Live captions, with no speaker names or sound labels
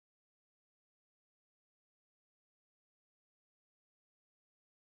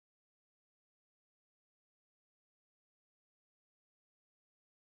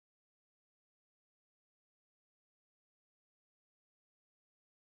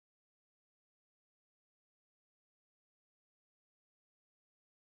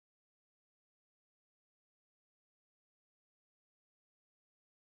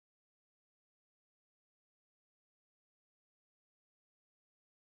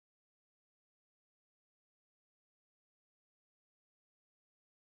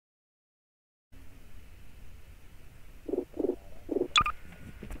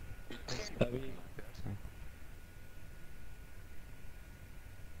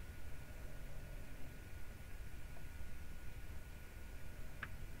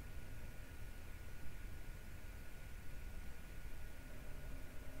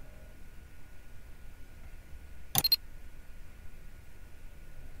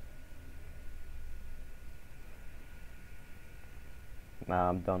Nah,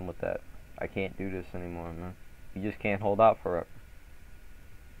 I'm done with that. I can't do this anymore, man. You just can't hold out forever.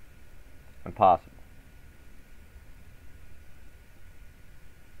 Impossible.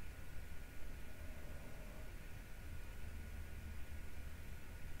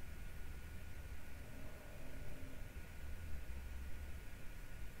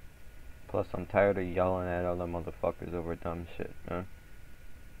 Plus, I'm tired of yelling at other motherfuckers over dumb shit, man.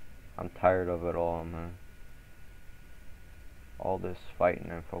 I'm tired of it all, man. All this fighting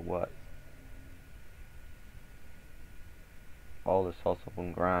and for what? All this hustle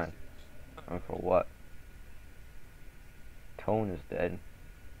and grind. And for what? Tone is dead.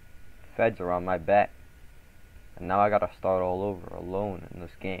 Feds are on my back. And now I gotta start all over alone in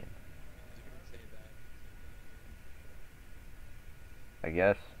this game. I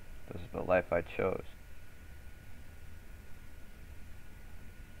guess this is the life I chose.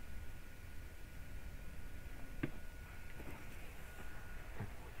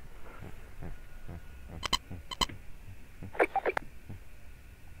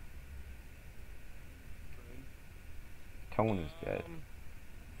 Tone is dead.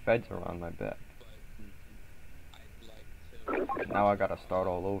 Feds are on my back. Now I gotta start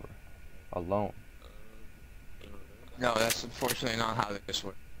all over. Alone. No, that's unfortunately not how this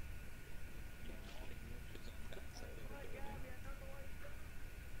works.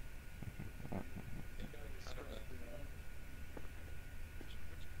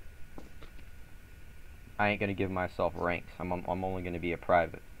 I ain't gonna give myself ranks. I'm only gonna be a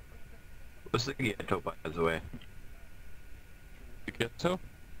private. What's the ghetto, by the way? The ghetto?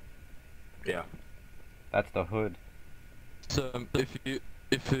 Yeah. That's the hood. So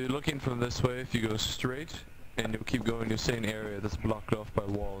if you're looking from this way, if you go straight and you keep going, you're seeing an area that's blocked off by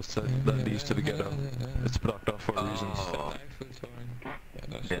walls that leads to the ghetto. It's blocked off for reasons. Oh.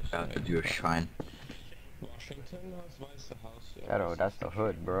 Yeah, to do a shrine. Ghetto, that's the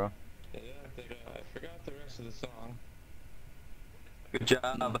hood, bro. Yeah, I forgot the rest of the song. Good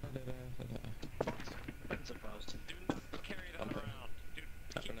job.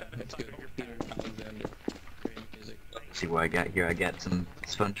 See what I got here. I got some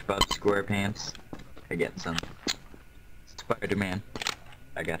SpongeBob SquarePants. I got some Spider-Man.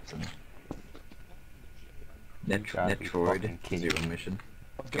 I got some Metroid Zero Mission.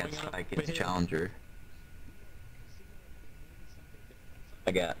 Got Spike's Challenger.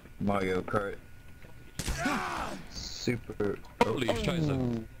 I got Mario Kart. Super. Holy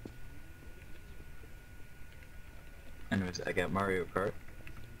Scheiße. Anyways, I got Mario Kart.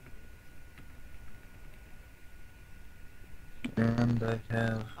 And I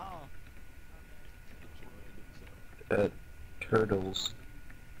have Turtles.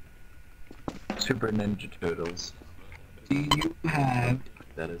 Super Ninja Turtles. Do you have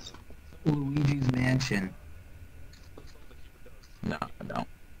That is. Luigi's Mansion? No, I don't.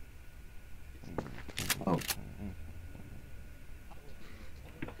 Oh.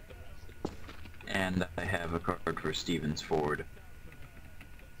 And I have a card for Stevens Ford.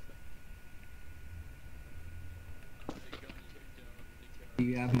 Do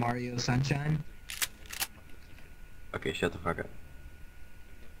you have Mario Sunshine? Okay, shut the fuck up.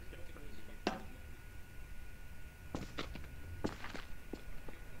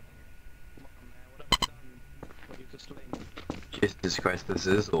 Jesus Christ, this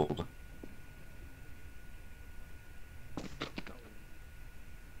is old.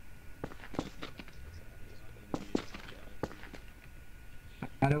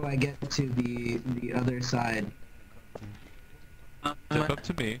 How do I get to the other side? Step up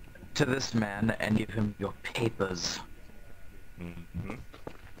to me. To this man and give him your papers. Mm-hmm.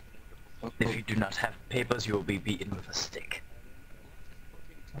 If you do not have papers, you will be beaten with a stick.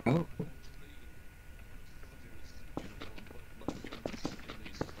 Oh.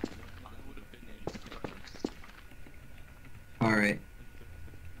 Alright.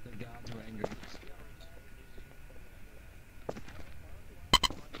 The gods were angry.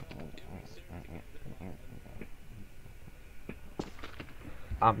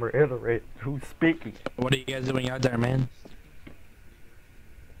 I'm reiterating who's speaking. What are you guys doing out there, man?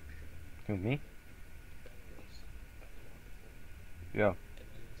 Who, me? Yo.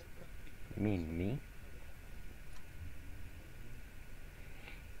 You mean me?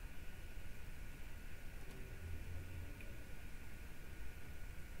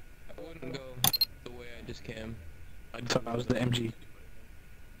 I wouldn't can go the way I just came. I thought I was the MG.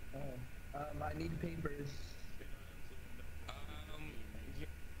 I need papers. Yeah.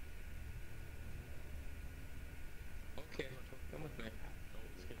 Okay, come with me.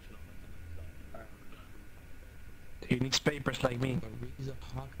 He needs papers like me. But he's a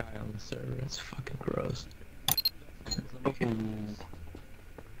Hawkeye on the server. That's fucking gross.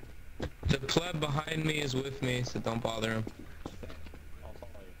 The pleb behind me is with me, so don't bother him.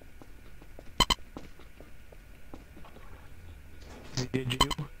 Did you?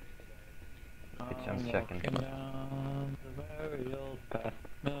 Bitch, I'm checking. Down the very old path.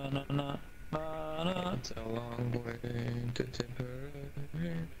 Na, na, na, na, na. It's a long way to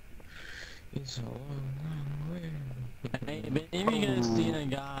Tipperary. It's a long, long way. Hey, maybe you guys seen a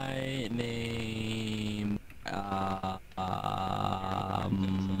guy named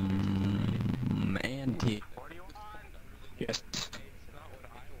Anti. Yes.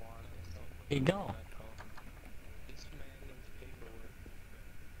 Here you go.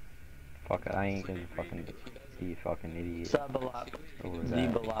 Fuck it, I ain't gonna fucking be a fucking idiot Sabalop, over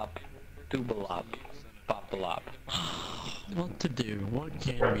that. Zebalop, Dubalop, Bopalop. What to do? What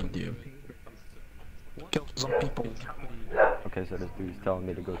can we do? Kill some people. Okay, so this dude's telling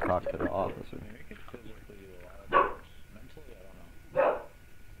me to go talk to the officer.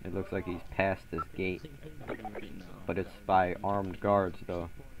 It looks like he's past this gate, but it's by armed guards though.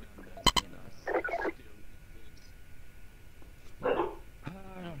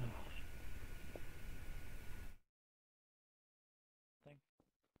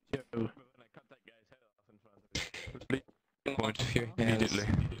 Point of your immediately.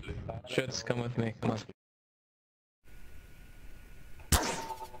 Shoots, come with me, come on.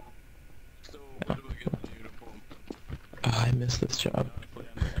 I missed this job.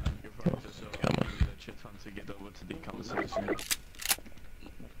 Come on.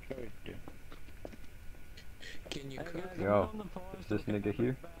 Can you cook? Yo, is this nigga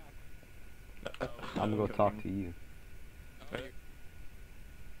here? I'm gonna go talk to you.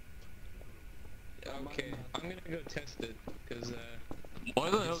 Okay, I'm gonna go test it, cause Why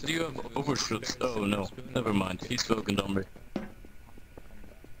the hell do you have overshoots? Oh no, never mind. He's spoken to me.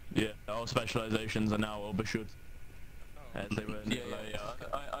 Yeah, all specializations are now overshoots. As they were. Yeah,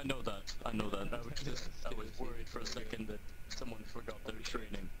 I know that. I know that. I was worried for a second that someone forgot their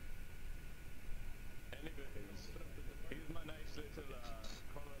training.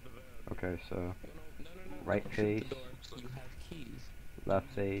 Okay, so right face, you have keys. left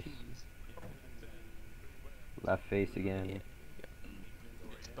face, left face again,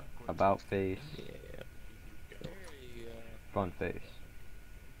 about face, front face.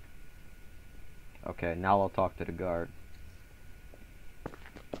 Okay, now I'll talk to the guard.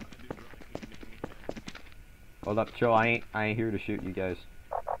 Hold up, chill. I ain't here to shoot you guys.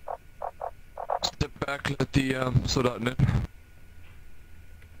 Step back, let the Sortanato.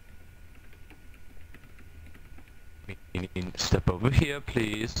 Step over here,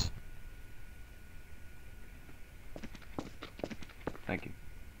 please. Thank you.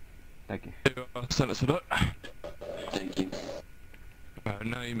 Thank you. Here you are, Senator Sortanato. Thank you.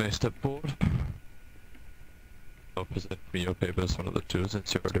 Now you may step forward. I'll present me your papers, one of the two,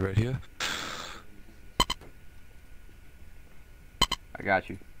 since you're already right here. I got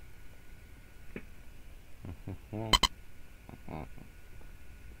you.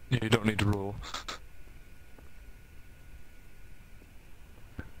 Yeah, you don't need to roll.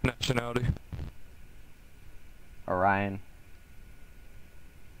 Nationality? Orion.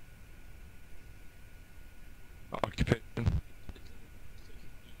 Occupation?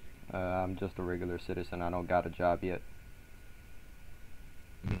 I'm just a regular citizen. I don't got a job yet.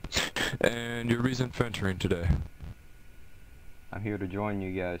 And your reason for entering today? I'm here to join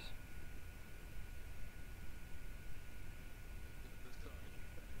you guys.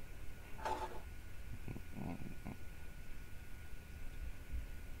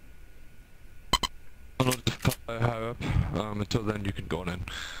 I'll notify higher up. Until then, you can go on in.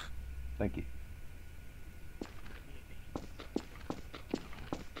 Thank you.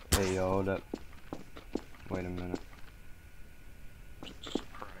 Hey, yo, hold up. Wait a minute.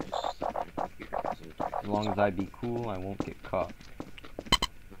 As long as I be cool, I won't get caught.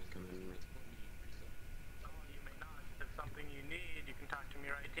 Something you need, you can talk to me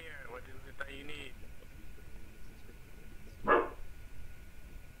right here. What is it that you need?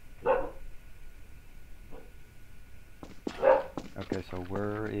 Okay, so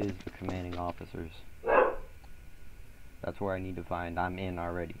where is the commanding officers? That's where I need to find. I'm in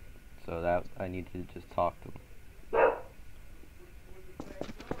already. So that I need to just talk to them.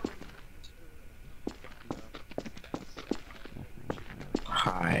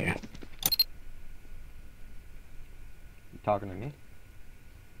 Hi. talking to me?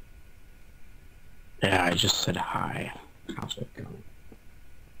 Yeah, I just said hi. How's it going?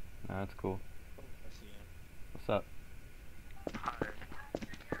 Nah, that's cool. What's up?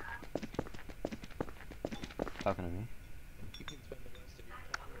 Talking to me?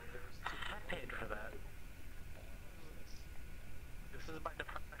 I paid for that. This is my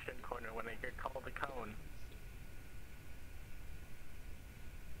depression corner when I get called a cone.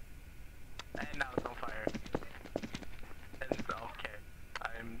 And now it's on fire. And okay.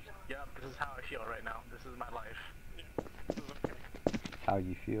 Yep, this is how I feel right now. This is my life. This is okay. How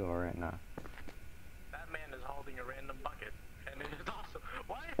you feel right now? That man is holding a random bucket. And it is also,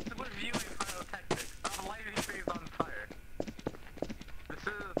 why is it reviewing pyrotechnics? I'm lighting things on fire. This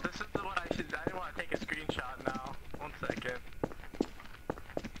is what I should, I want to take a screenshot now. 1 second.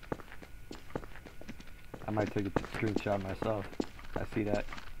 I might take a screenshot myself. I see that.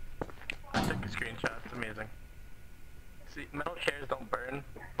 I took a screenshot, it's amazing. See, metal chairs don't burn,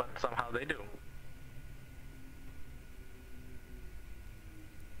 but somehow they do.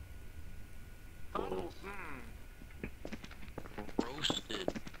 Oh, Roasted.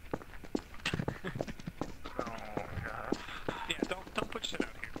 Oh god. Yeah, don't put shit out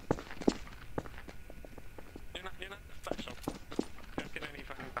here. You're not special. Don't get any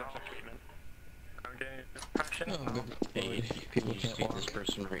fucking special treatment. I'm getting depression. Oh, good. Hey, people can't see this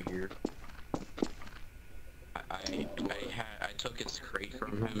person right here. I took his crate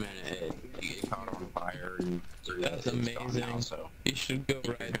from him and it caught on fire and That's amazing. Now, so You should go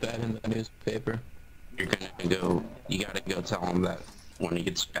write that in the newspaper. you gotta go tell him that when he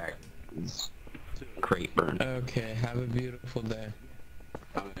gets back, his crate burned. Okay, have a beautiful day.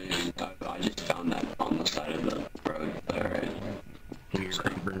 I just found that on the side of the road there. Your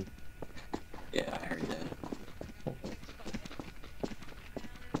crate burned? Yeah, I heard that.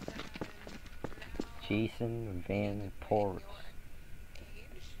 Jason Van Porus.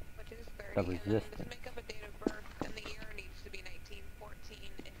 The Resistance. Make up a date of birth, and the year needs to be 1914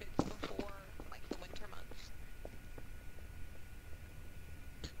 if it's before, like, the winter months.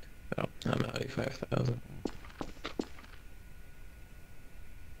 Oh, I'm Audi 5000.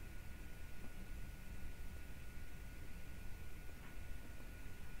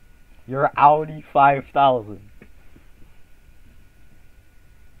 Your Audi 5000.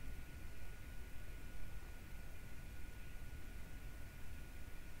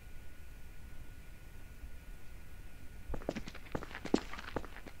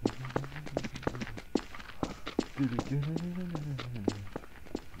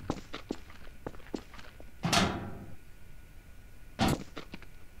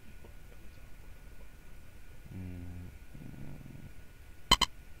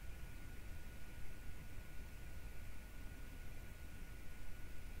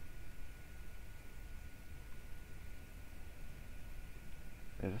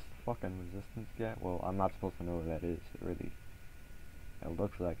 Is this the fucking resistance guy? Well, I'm not supposed to know what that is. It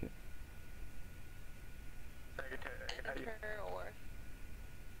looks like it.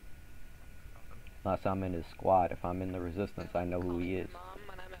 Unless I'm in his squad. If I'm in the resistance, I know who he is. Mom,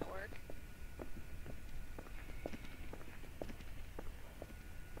 when I'm at work.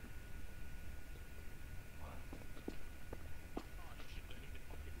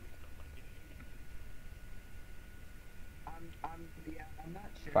 I'm not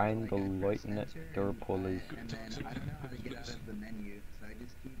sure. Find the like, I press lieutenant enter door pullers. and then I don't know how to get out of the menu, so I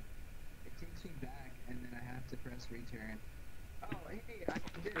just keep. It takes me back, and then I have to press return. Oh, hey, I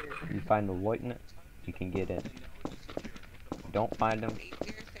did it. You find the lieutenant, you can get in. Don't find him,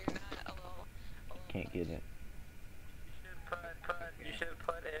 can't get in. You should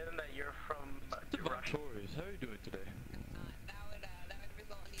put in that you're from Russia. Tories, how are you doing today? That would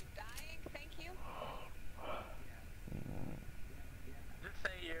result in you dying, thank you. Just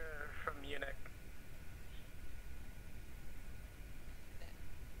say you're from Munich.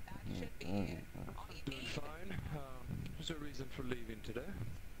 That should be all you Doing need. fine. What's your reason for leaving today?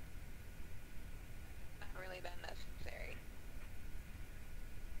 Not really that necessary.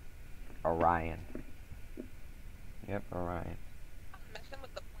 Orion. Yep, Orion. I'm messing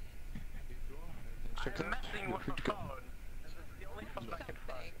with the plan. I'm messing with the phone. This is the only phone I can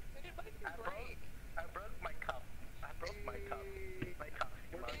find. I broke my cup. My cup.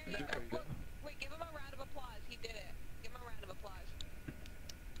 Wait, give him a round of applause. He did it. Give him a round of applause.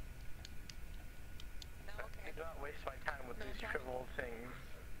 No, okay. Do not waste my time with these trivial things.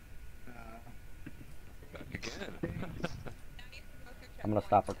 Back again. I'm gonna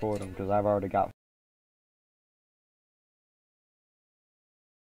stop recording because I've already got